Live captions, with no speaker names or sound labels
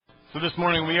So this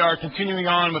morning we are continuing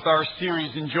on with our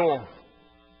series in Joel.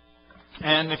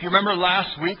 And if you remember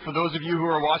last week, for those of you who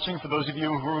are watching, for those of you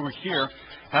who were here,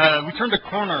 we turned a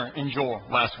corner in Joel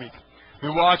last week. We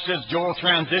watched as Joel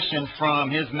transitioned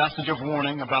from his message of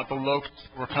warning about the locusts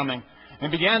that were coming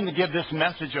and began to give this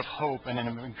message of hope and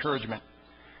encouragement.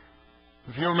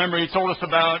 If you remember, he told us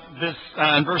about this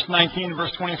in verse 19 and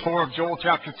verse 24 of Joel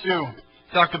chapter 2.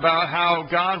 He talked about how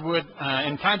God would,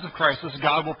 in times of crisis,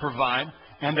 God will provide,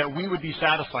 and that we would be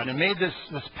satisfied. And made this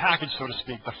package, so to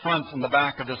speak, the front and the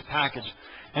back of this package.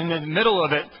 And in the middle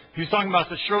of it, he was talking about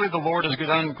that surely the Lord has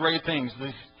done great things,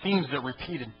 these themes that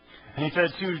repeated. And he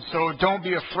said, too, so don't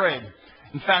be afraid.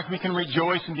 In fact, we can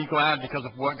rejoice and be glad because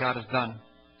of what God has done,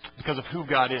 because of who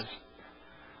God is.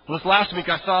 Well, this last week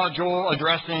I saw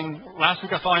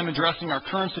him addressing our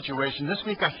current situation. This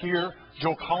week I hear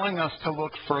Joel calling us to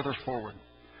look further forward,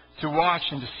 to watch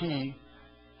and to see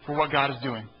for what God is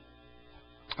doing.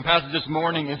 The passage this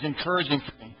morning is encouraging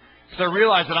for me, because I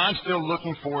realize that I'm still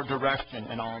looking for direction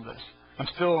in all of this. I'm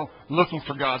still looking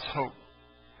for God's hope.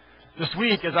 This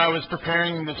week, as I was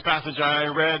preparing this passage, I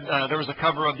read there was a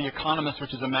cover of The Economist,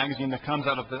 which is a magazine that comes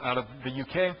out of the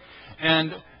UK,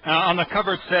 and on the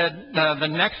cover it said the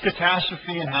next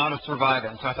catastrophe and how to survive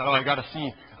it. And so I thought, I got to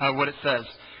see what it says,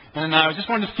 and I just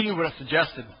wanted to see what it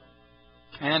suggested.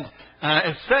 And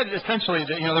it said essentially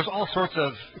that there's all sorts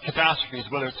of catastrophes,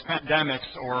 whether it's pandemics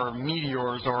or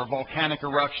meteors or volcanic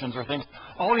eruptions or things,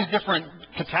 all these different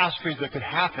catastrophes that could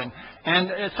happen. And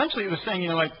essentially it was saying,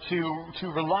 to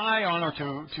rely on or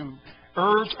to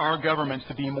urge our governments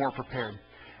to be more prepared.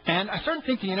 And I started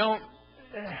thinking,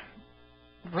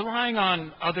 relying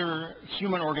on other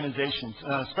human organizations,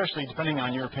 especially depending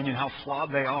on your opinion how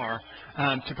flawed they are,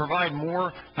 to provide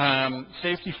more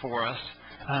safety for us.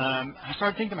 I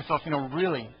started thinking to myself,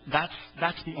 really, that's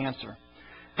the answer.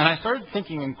 And I started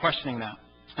thinking and questioning that.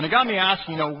 And it got me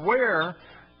asking, where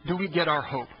do we get our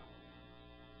hope?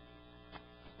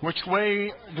 Which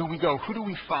way do we go? Who do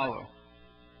we follow?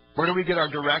 Where do we get our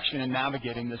direction in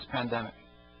navigating this pandemic?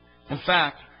 In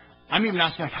fact, I'm even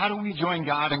asking, how do we join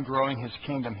God in growing His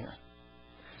kingdom here?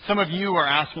 Some of you are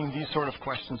asking these sort of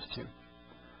questions too.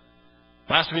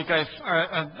 Last week,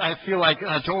 I feel like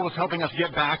Joel was helping us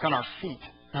get back on our feet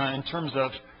in terms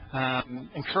of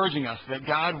encouraging us that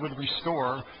God would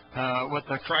restore what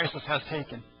the crisis has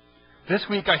taken. This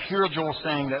week, I hear Joel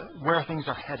saying that where things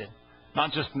are headed,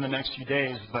 not just in the next few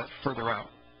days, but further out.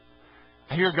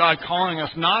 I hear God calling us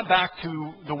not back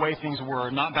to the way things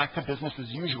were, not back to business as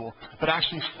usual, but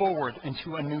actually forward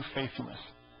into a new faithfulness,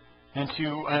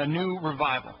 into a new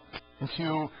revival,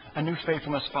 into a new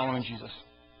faithfulness following Jesus.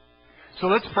 So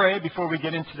let's pray before we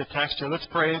get into the text here. Let's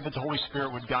pray that the Holy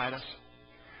Spirit would guide us.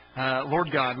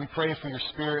 Lord God, we pray for your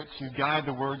Spirit to guide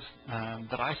the words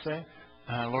that I say.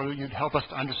 Lord, that you'd help us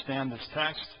to understand this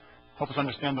text. Help us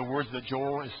understand the words that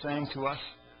Joel is saying to us,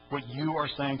 what you are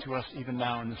saying to us even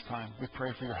now in this time. We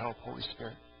pray for your help, Holy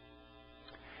Spirit.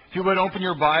 If you would open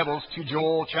your Bibles to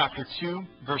Joel chapter 2,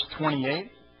 verse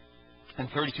 28. And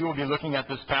 32, we'll be looking at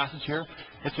this passage here.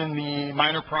 It's in the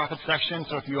Minor Prophets section,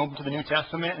 so if you open to the New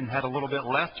Testament and had a little bit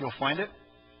left, you'll find it.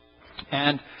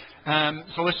 And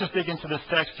so let's just dig into this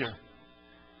text here.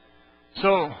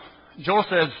 So Joel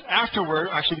says, afterward,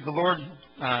 actually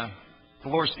the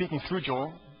Lord speaking through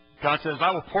Joel, God says,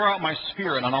 I will pour out my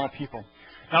Spirit on all people.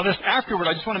 Now this afterward,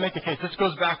 I just want to make a case. This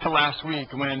goes back to last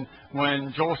week when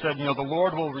Joel said, the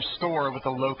Lord will restore what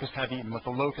the locusts have eaten, what the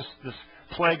locusts, this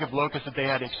plague of locusts that they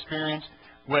had experienced,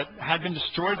 what had been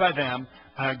destroyed by them,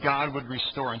 God would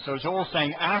restore. And so Joel is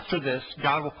saying, after this,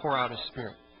 God will pour out His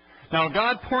Spirit. Now,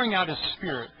 God pouring out His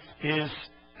Spirit is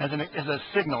a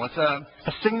signal. It's a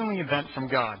signaling event from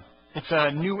God. It's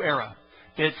a new era.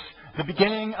 It's the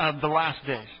beginning of the last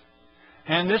days.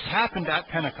 And this happened at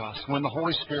Pentecost when the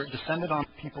Holy Spirit descended on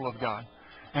the people of God.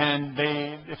 And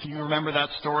if you remember that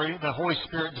story, the Holy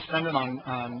Spirit descended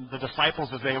on the disciples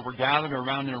as they were gathered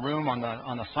around in a room on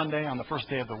a Sunday, on the first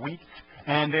day of the week.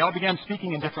 And they all began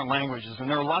speaking in different languages. And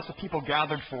there were lots of people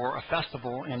gathered for a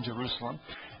festival in Jerusalem.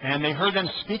 And they heard them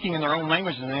speaking in their own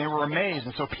languages, and they were amazed.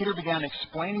 And so Peter began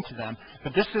explaining to them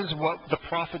that this is what the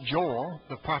prophet Joel,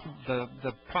 the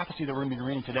prophecy that we're going to be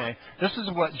reading today, this is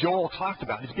what Joel talked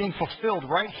about. It's being fulfilled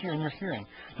right here in your hearing.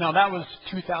 Now, that was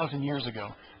 2,000 years ago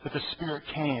that the Spirit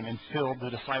came and filled the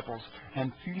disciples.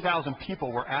 And 3,000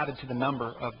 people were added to the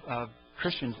number of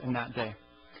Christians in that day.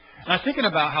 And I was thinking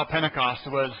about how Pentecost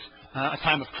was a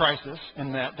time of crisis,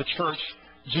 in that the church,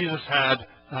 Jesus had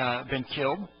been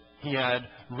killed. He had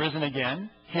risen again.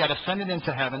 He had ascended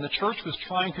into heaven. The church was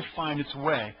trying to find its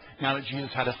way now that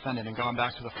Jesus had ascended and gone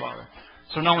back to the Father.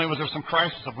 So not only was there some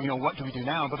crisis of, what do we do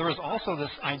now, but there was also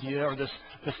this idea or this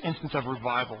instance of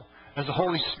revival as the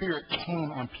Holy Spirit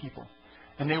came on people.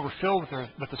 And they were filled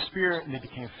with the Spirit, and they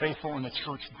became faithful, and the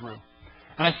church grew.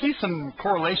 And I see some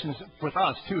correlations with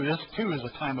us, too. This, too, is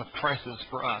a time of crisis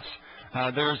for us.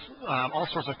 There's all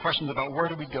sorts of questions about where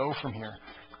do we go from here?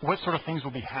 What sort of things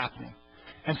will be happening?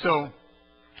 And so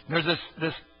there's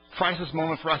this crisis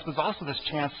moment for us. There's also this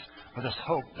chance or this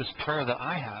hope, this prayer that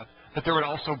I have, that there would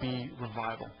also be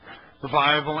revival.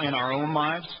 Revival in our own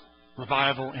lives,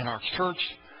 revival in our church,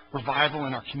 revival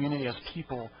in our community as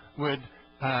people would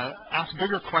ask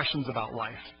bigger questions about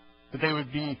life, that they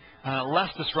would be less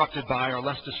disrupted by or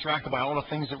less distracted by all the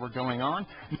things that were going on,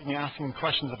 and asking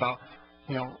questions about,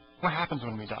 what happens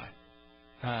when we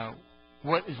die?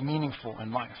 What is meaningful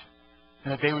in life?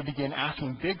 And that they would begin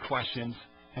asking big questions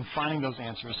and finding those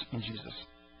answers in Jesus.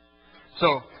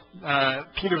 So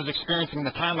Peter was experiencing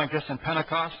the time like this in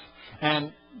Pentecost,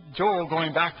 and Joel,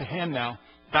 going back to him now,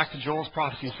 back to Joel's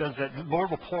prophecy, says that the Lord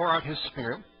will pour out his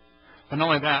Spirit, but not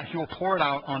only that, he will pour it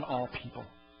out on all people.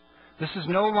 This is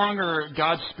no longer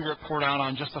God's Spirit poured out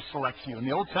on just a select few. In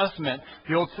the Old Testament,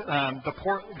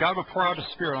 God would pour out His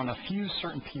Spirit on a few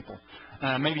certain people,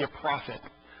 maybe a prophet,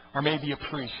 or maybe a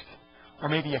priest, or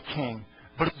maybe a king,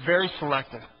 but it's very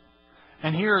selective.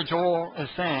 And here Joel is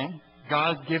saying,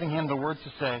 God's giving him the words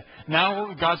to say,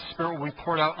 now God's Spirit will be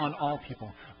poured out on all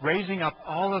people, raising up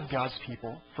all of God's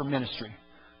people for ministry,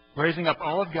 raising up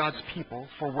all of God's people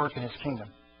for work in His kingdom.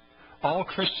 All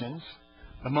Christians,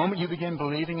 the moment you begin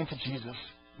believing into Jesus,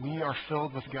 we are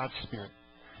filled with God's Spirit.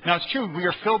 Now, it's true, we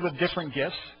are filled with different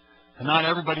gifts, and not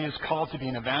everybody is called to be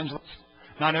an evangelist.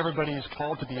 Not everybody is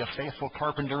called to be a faithful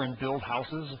carpenter and build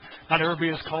houses. Not everybody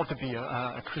is called to be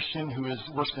a Christian who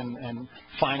works in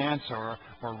finance or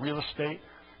real estate.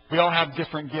 We all have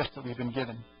different gifts that we've been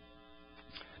given.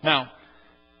 Now,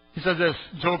 he says this,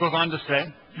 Joel goes on to say,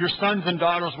 your sons and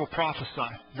daughters will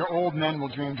prophesy. Your old men will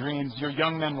dream dreams. Your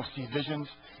young men will see visions.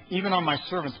 Even on my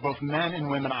servants, both men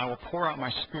and women, I will pour out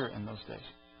my Spirit in those days.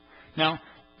 Now,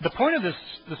 the point of this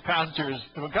passage here is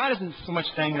that God isn't so much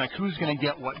saying like who's going to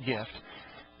get what gift.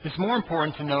 It's more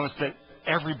important to know is that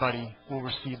everybody will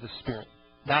receive the Spirit.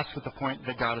 That's what the point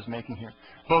that God is making here.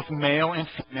 Both male and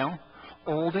female,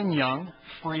 old and young,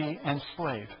 free and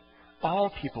slave.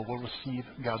 All people will receive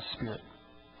God's Spirit.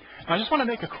 Now, I just want to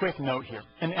make a quick note here.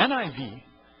 In NIV,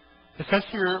 it says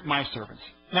here, my servants.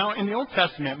 Now, in the Old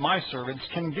Testament, my servants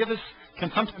can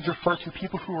sometimes refer to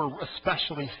people who are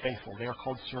especially faithful. They are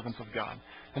called servants of God.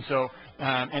 And so,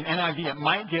 in NIV, it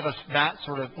might give us that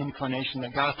sort of inclination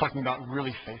that God is talking about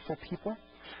really faithful people.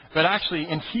 But actually,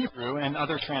 in Hebrew and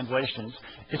other translations,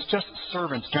 it's just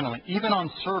servants generally. Even on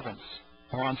servants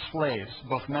or on slaves,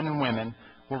 both men and women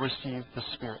will receive the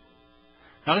Spirit.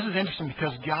 Now, this is interesting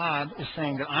because God is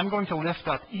saying that I'm going to lift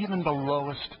up even the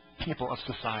lowest people of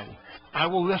society. I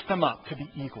will lift them up to be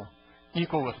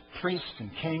equal with priests and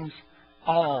kings.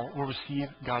 All will receive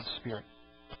God's Spirit.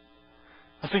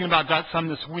 I was thinking about that some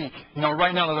this week.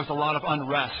 Right now there's a lot of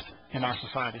unrest in our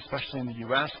society, especially in the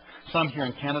U.S., some here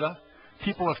in Canada.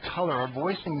 People of color are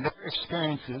voicing their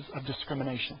experiences of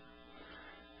discrimination.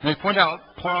 And they point out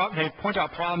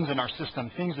problems in our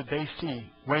system, things that they see,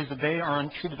 ways that they are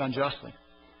treated unjustly.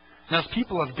 And as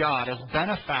people of God, as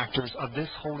benefactors of this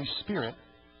Holy Spirit,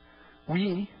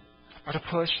 we are to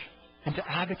push and to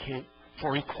advocate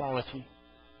for equality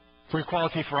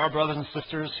for our brothers and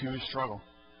sisters who struggle.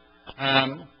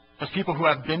 As people who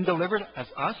have been delivered, as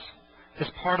us, it's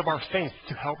part of our faith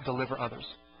to help deliver others,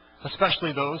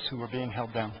 especially those who are being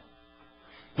held down.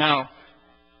 Now,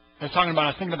 I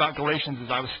was thinking about Galatians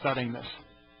as I was studying this,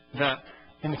 that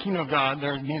in the kingdom of God,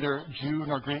 there is neither Jew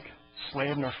nor Greek,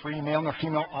 slave nor free, male nor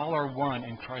female, all are one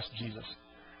in Christ Jesus.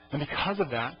 And because of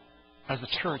that, as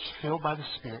a church filled by the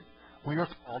Spirit, we are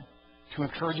called to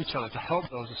encourage each other, to help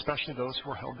those, especially those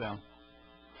who are held down.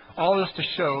 All this to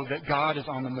show that God is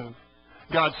on the move.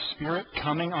 God's Spirit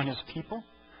coming on His people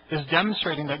is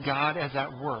demonstrating that God is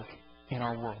at work in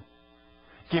our world,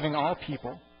 giving all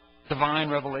people divine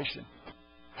revelation,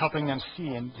 helping them see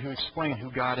and to explain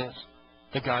who God is,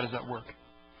 that God is at work.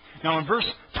 Now in verse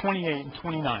 28 and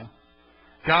 29,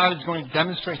 God is going to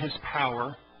demonstrate His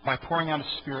power by pouring out His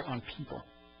Spirit on people.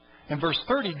 In verse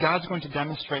 30, God's going to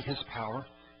demonstrate His power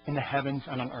in the heavens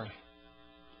and on earth.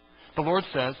 The Lord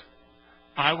says,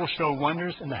 I will show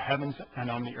wonders in the heavens and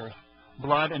on the earth,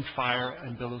 blood and fire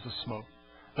and billows of smoke.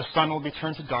 The sun will be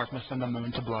turned to darkness and the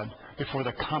moon to blood before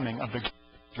the coming of the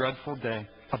dreadful day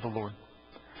of the Lord.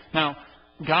 Now,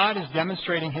 God is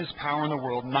demonstrating His power in the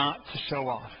world not to show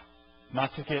off,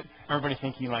 not to get everybody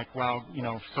thinking like, wow,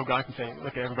 so God can say,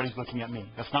 look, everybody's looking at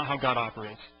me. That's not how God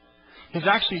operates. He's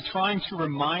actually trying to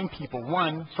remind people,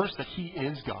 one, first that he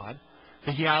is God,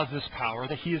 that he has this power,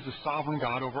 that he is the sovereign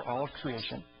God over all of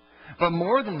creation. But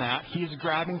more than that, he is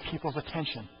grabbing people's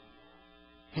attention.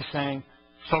 He's saying,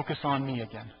 focus on me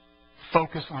again.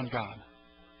 Focus on God.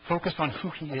 Focus on who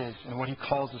he is and what he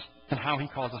calls us and how he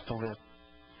calls us to live.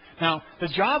 Now, the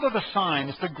job of a sign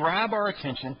is to grab our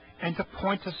attention and to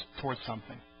point us towards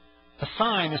something. A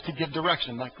sign is to give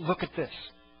direction, like, look at this.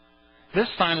 This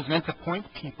sign is meant to point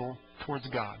people towards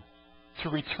God, to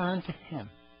return to him,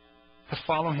 to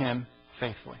follow him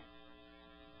faithfully.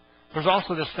 There's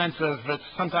also this sense of that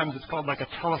sometimes it's called like a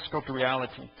telescoped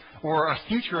reality, or a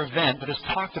future event that is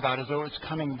talked about as though it's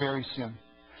coming very soon.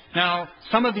 Now,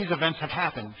 some of these events have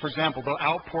happened. For example, the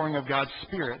outpouring of God's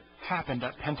Spirit happened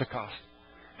at Pentecost.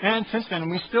 And since then,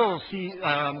 we still see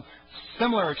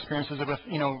similar experiences with,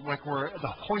 like where the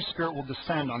Holy Spirit will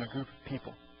descend on a group of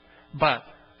people. But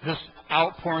this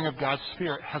outpouring of God's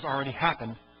Spirit has already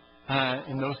happened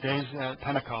in those days at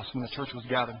Pentecost when the church was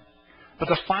gathered. But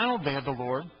the final day of the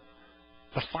Lord,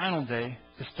 the final day,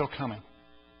 is still coming.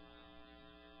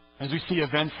 As we see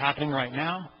events happening right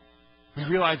now, we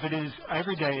realize that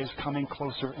every day is coming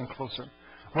closer and closer.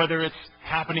 Whether it's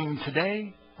happening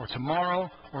today or tomorrow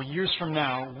or years from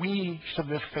now, we should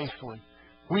live faithfully.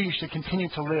 We should continue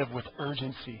to live with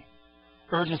urgency.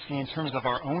 Urgency in terms of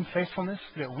our own faithfulness,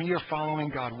 that we are following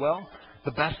God well,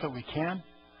 the best that we can,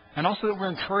 and also that we're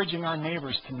encouraging our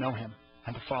neighbors to know him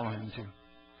and to follow him too.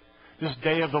 This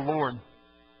day of the Lord,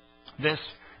 this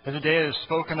is a day that is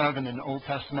spoken of in the Old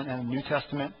Testament and the New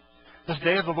Testament. This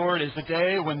day of the Lord is the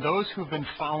day when those who have been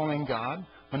following God,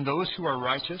 when those who are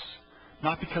righteous,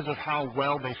 not because of how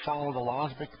well they follow the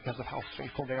laws, but because of how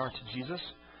faithful they are to Jesus,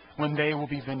 when they will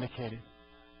be vindicated.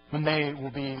 This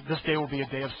day will be a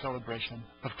day of celebration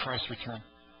of Christ's return.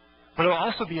 But it will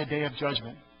also be a day of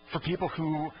judgment for people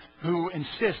who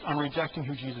insist on rejecting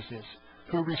who Jesus is,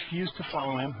 who refuse to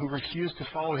follow him, who refuse to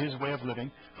follow his way of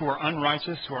living, who are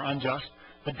unrighteous, who are unjust.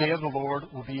 The day of the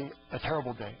Lord will be a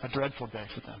terrible day, a dreadful day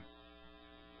for them.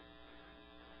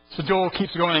 So Joel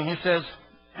keeps going. He says,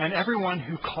 and everyone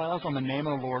who calls on the name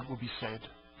of the Lord will be saved.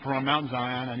 For on Mount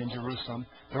Zion and in Jerusalem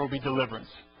there will be deliverance,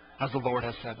 as the Lord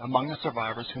has said, among the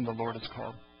survivors whom the Lord has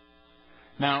called.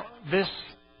 Now, this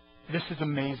is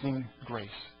amazing grace.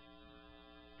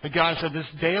 That God said this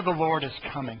day of the Lord is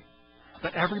coming,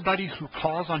 that everybody who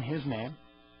calls on his name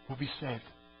will be saved.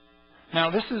 Now,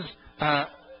 this is a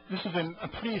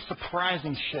pretty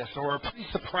surprising shift, or a pretty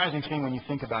surprising thing when you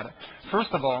think about it. First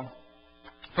of all,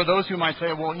 for those who might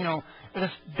say, well, this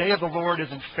day of the Lord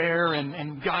isn't fair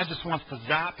and God just wants to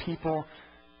zap people.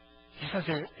 He says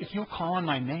here, if you call on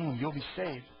my name, you'll be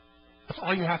saved. That's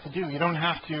all you have to do. You don't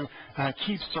have to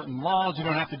keep certain laws. You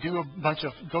don't have to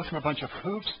go through a bunch of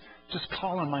hoops. Just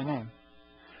call on my name.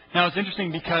 Now, it's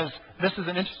interesting because this is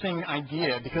an interesting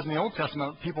idea, because in the Old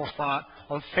Testament, people thought,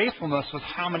 well, faithfulness was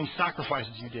how many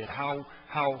sacrifices you did, how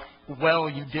well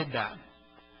you did that,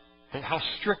 how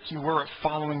strict you were at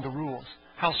following the rules,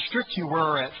 how strict you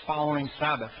were at following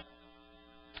Sabbath.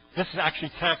 This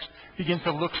text begins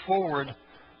to look forward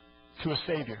to a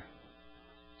Savior,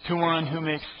 to one who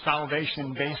makes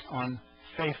salvation based on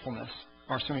faithfulness,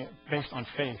 based on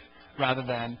faith, rather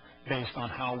than based on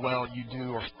how well you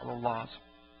do or follow laws.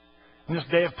 In this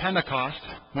day of Pentecost,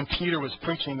 when Peter was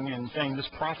preaching and saying this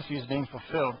prophecy is being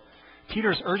fulfilled,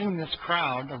 Peter is urging this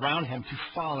crowd around him to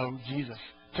follow Jesus,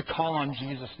 to call on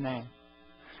Jesus' name.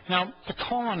 Now, to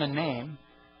call on a name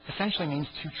essentially means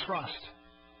to trust,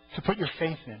 to put your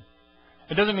faith in.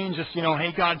 It doesn't mean just,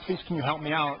 hey, God, please can you help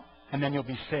me out, and then you'll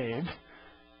be saved.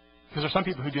 Because there's some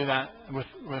people who do that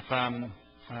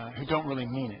who don't really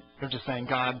mean it. They're just saying,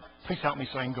 God, please help me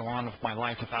so I can go on with my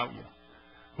life without you.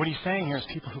 What he's saying here is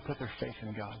people who put their faith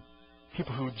in God.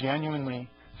 People who genuinely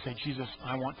say, Jesus,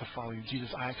 I want to follow you. Jesus,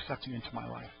 I accept you into my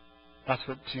life. That's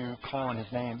what to call on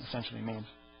his name essentially means.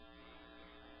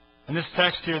 And this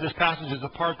text here, this passage is the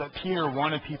part that Peter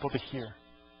wanted people to hear.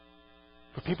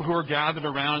 For people who are gathered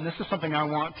around, and this is something I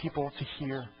want people to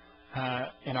hear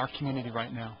in our community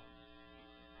right now,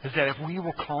 is that if we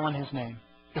will call on his name,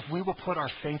 if we will put our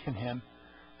faith in him,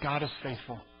 God is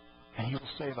faithful, and he will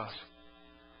save us.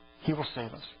 He will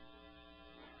save us.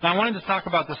 Now, I wanted to talk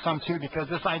about this some too, because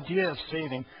this idea of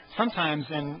saving, sometimes,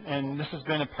 and this has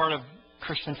been a part of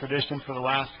Christian tradition for the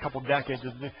last couple decades,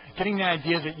 is getting the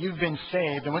idea that you've been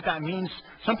saved. And what that means,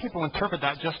 some people interpret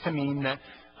that just to mean that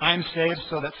I'm saved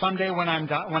so that someday when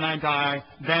I die,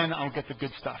 then I'll get the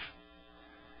good stuff.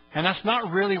 And that's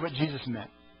not really what Jesus meant.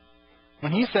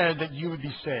 When he said that you would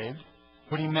be saved,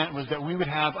 what he meant was that we would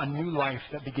have a new life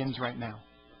that begins right now.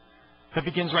 That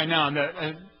begins right now,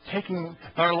 and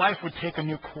our life would take a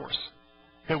new course.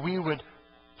 that we would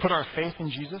put our faith in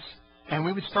Jesus and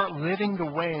we would start living the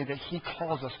way that he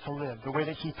calls us to live, the way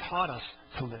that he taught us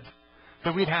to live.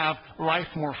 That we'd have life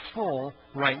more full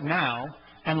right now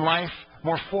and life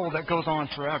more full that goes on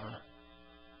forever.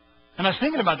 And I was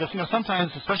thinking about this,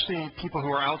 sometimes, especially people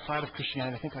who are outside of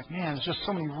Christianity, they think like, man, there's just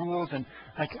so many rules and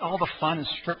like all the fun is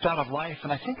stripped out of life.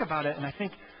 And I think about it and I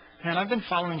think, man, I've been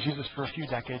following Jesus for a few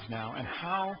decades now and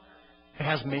how it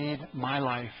has made my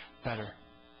life better.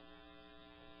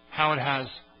 How it has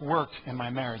worked in my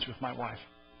marriage with my wife.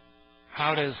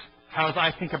 How as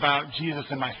I think about Jesus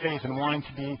and my faith and wanting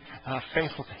to be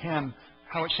faithful to him,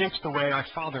 how it shapes the way I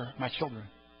father my children.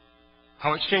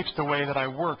 How it shapes the way that I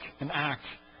work and act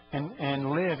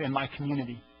and live in my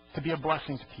community, to be a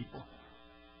blessing to people,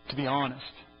 to be honest,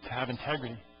 to have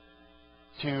integrity,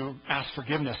 to ask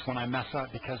forgiveness when I mess up,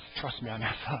 because trust me, I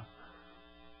mess up.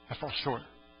 I fall short.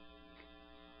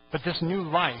 But this new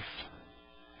life,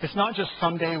 it's not just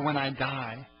someday when I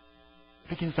die. It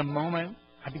begins the moment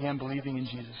I began believing in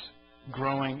Jesus,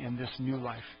 growing in this new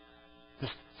life, this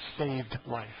saved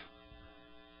life.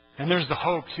 And there's the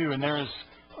hope, too, and there's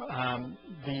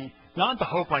not the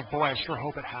hope like, boy, I sure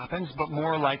hope it happens, but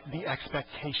more like the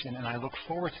expectation, and I look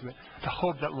forward to it. The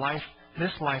hope that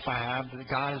this life I have, that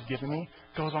God has given me,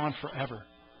 goes on forever.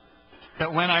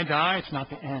 That when I die, it's not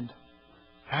the end.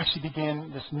 I actually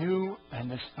begin this new and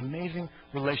this amazing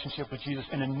relationship with Jesus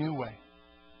in a new way.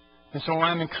 And so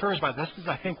I'm encouraged by this. This is,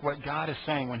 I think, what God is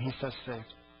saying when he says saved.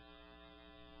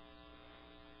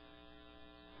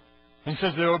 And he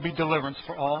says there will be deliverance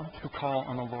for all who call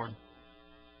on the Lord,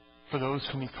 for those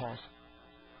whom he calls.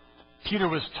 Peter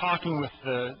was talking with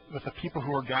the people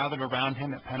who were gathered around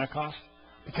him at Pentecost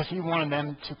because he wanted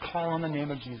them to call on the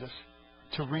name of Jesus,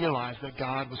 to realize that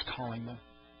God was calling them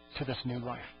to this new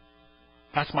life.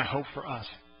 That's my hope for us,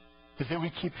 is that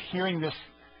we keep hearing this,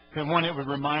 that one, it would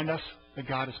remind us that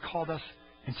God has called us,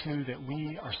 and two, that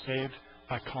we are saved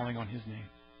by calling on his name.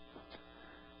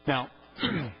 Now,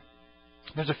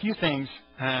 there's a few things,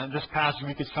 this passage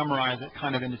we could summarize it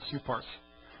kind of into two parts.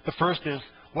 The first is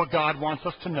what God wants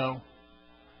us to know.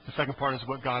 The second part is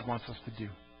what God wants us to do.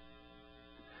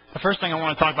 The first thing I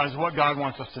want to talk about is what God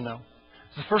wants us to know.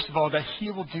 So first of all, that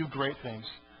he will do great things,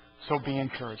 so be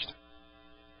encouraged.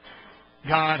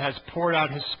 God has poured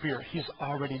out his Spirit. He's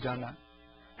already done that.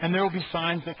 And there will be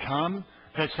signs that come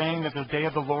that saying that the day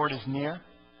of the Lord is near.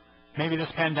 Maybe this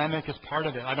pandemic is part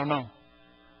of it. I don't know.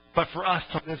 But for us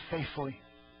to live faithfully,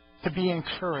 to be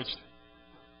encouraged.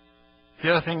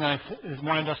 The other thing that I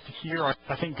wanted us to hear, or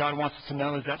I think God wants us to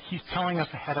know, is that he's telling us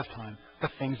ahead of time the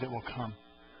things that will come.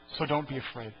 So don't be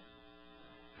afraid.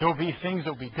 There will be things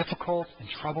that will be difficult and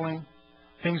troubling,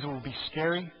 things that will be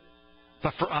scary,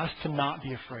 but for us to not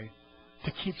be afraid,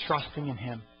 to keep trusting in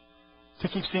him, to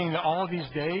keep seeing that all of these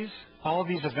days, all of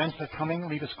these events that are coming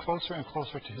lead us closer and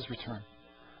closer to his return,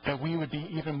 that we would be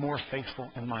even more faithful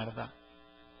in light of that.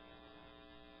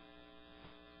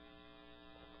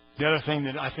 The other thing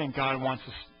that I think God wants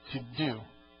us to do,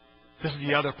 this is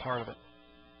the other part of it,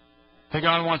 that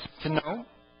God wants us to know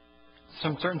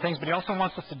some certain things, but he also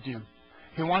wants us to do.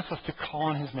 He wants us to call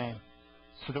on his name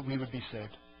so that we would be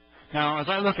saved. Now, as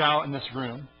I look out in this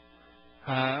room,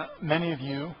 many of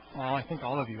you, well, I think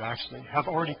all of you actually, have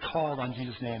already called on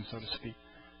Jesus' name, so to speak,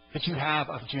 that you have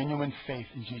a genuine faith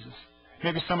in Jesus.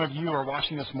 Maybe some of you are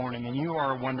watching this morning and you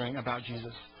are wondering about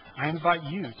Jesus. I invite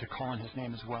you to call on his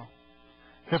name as well.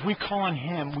 If we call on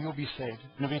him, we will be saved.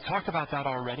 And we talked about that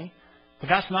already, but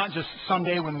that's not just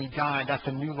someday when we die. That's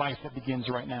a new life that begins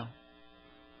right now.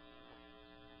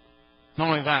 Not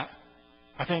only that,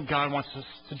 I think God wants us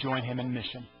to join him in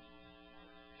mission,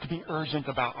 to be urgent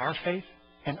about our faith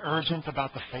and urgent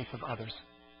about the faith of others,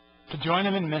 to join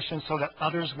him in mission so that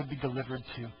others would be delivered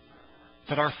too,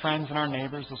 that our friends and our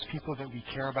neighbors, those people that we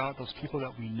care about, those people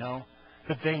that we know,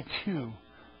 that they too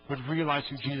would realize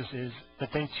who Jesus is, that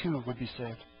they too would be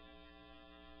saved.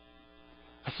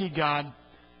 I see God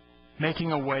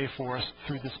making a way for us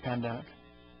through this pandemic.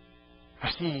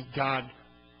 I see God,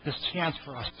 this chance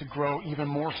for us to grow even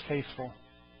more faithful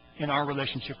in our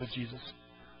relationship with Jesus,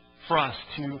 for us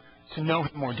to know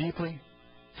him more deeply,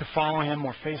 to follow him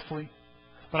more faithfully.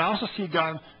 But I also see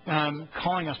God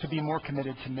calling us to be more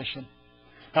committed to mission.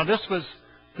 Now this was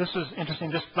interesting.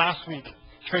 This last week,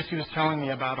 Tracy was telling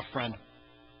me about a friend,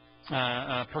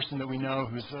 a person that we know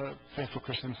who's a faithful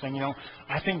Christian, saying,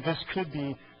 I think this could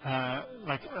be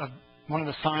one of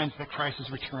the signs that Christ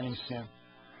is returning soon.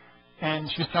 And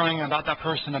she was telling me about that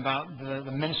person, about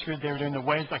the ministry they were doing, the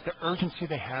ways, like the urgency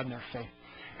they had in their faith.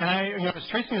 And as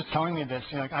Tracy was telling me this,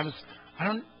 I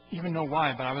don't even know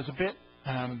why, but I was a bit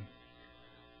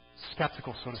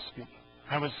skeptical, so to speak.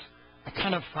 I I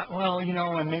kind of thought, well,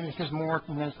 and maybe there's more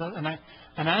than this. And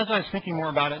as I was thinking more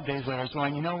about it days later, I was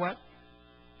going, you know what?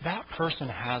 That person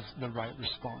has the right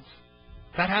response.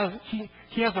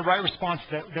 He has the right response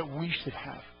that we should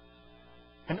have.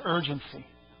 An urgency.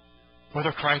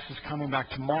 Whether Christ is coming back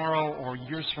tomorrow or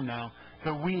years from now,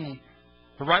 the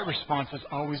right response is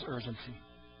always urgency.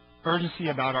 Urgency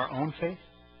about our own faith,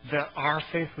 that our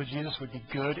faith with Jesus would be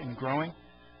good and growing,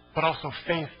 but also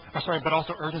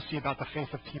urgency about the faith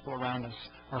of people around us,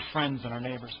 our friends and our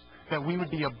neighbors, that we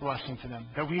would be a blessing to them,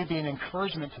 that we would be an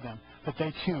encouragement to them, that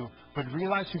they too would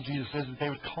realize who Jesus is, that they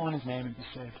would call on his name and be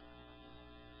saved.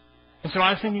 And so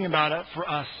I was thinking about it for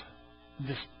us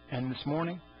this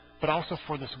morning, but also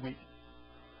for this week,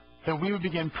 that we would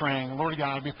begin praying, Lord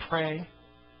God, we pray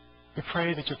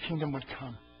that your kingdom would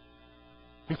come.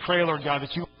 We pray, Lord God,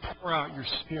 that you would pour out your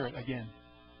Spirit again.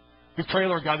 We pray,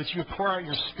 Lord God, that you would pour out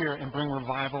your Spirit and bring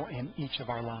revival in each of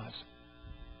our lives.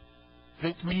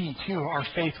 That we, too, our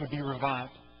faith would be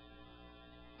revived.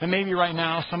 And maybe right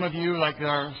now, some of you,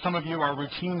 our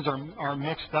routines are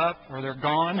mixed up or they're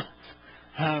gone.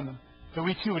 That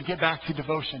we, too, would get back to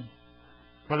devotion,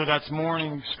 whether that's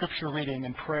morning scripture reading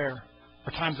and prayer,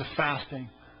 or times of fasting,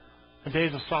 or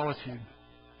days of solitude.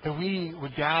 That we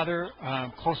would gather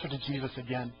closer to Jesus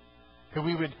again. That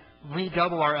we would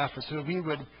redouble our efforts. That we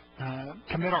would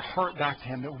commit our heart back to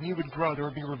him. That we would grow. There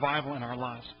would be revival in our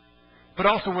lives. But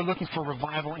also we're looking for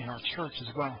revival in our church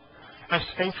as well. As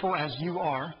faithful as you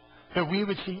are, that we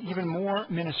would see even more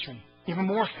ministry, even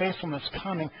more faithfulness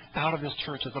coming out of this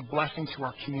church as a blessing to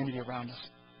our community around us.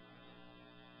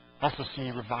 Also see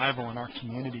revival in our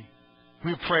community.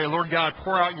 We pray, Lord God,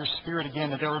 pour out your Spirit again,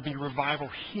 that there would be revival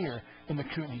here in the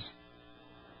Kootenays.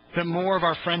 That more of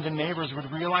our friends and neighbors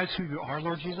would realize who you are,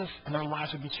 Lord Jesus, and their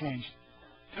lives would be changed.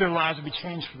 Their lives would be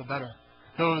changed for the better.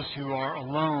 Those who are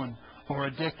alone or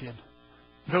addicted.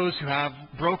 Those who have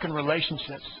broken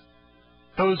relationships.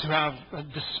 Those who have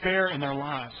despair in their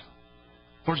lives.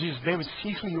 Lord Jesus, they would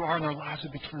see who you are and their lives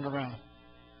would be turned around.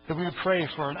 That we would pray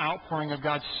for an outpouring of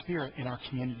God's Spirit in our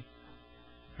community.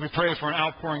 We pray for an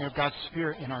outpouring of God's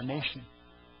Spirit in our nation.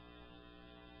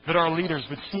 That our leaders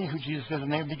would see who Jesus is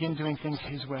and they would begin doing things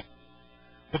his way.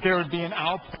 That there would be an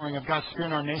outpouring of God's Spirit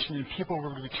in our nation and people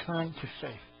would return to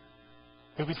faith.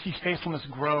 That we'd see faithfulness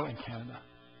grow in Canada.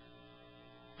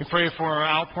 We pray for an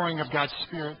outpouring of God's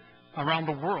Spirit around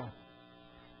the world.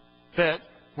 That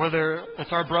whether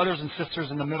it's our brothers and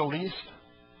sisters in the Middle East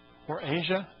or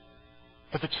Asia,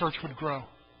 that the church would grow.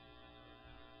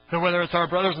 That whether it's our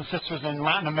brothers and sisters in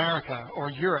Latin America or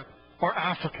Europe or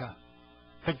Africa,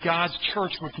 that God's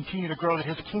church would continue to grow, that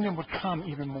his kingdom would come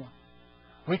even more.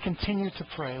 We continue to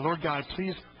pray, Lord God,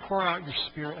 please pour out your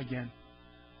Spirit again,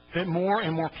 that more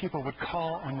and more people would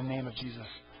call on the name of Jesus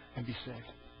and be saved.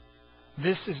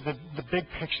 This is the big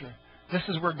picture. This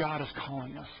is where God is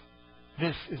calling us.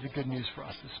 This is the good news for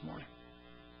us this morning.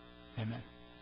 Amen.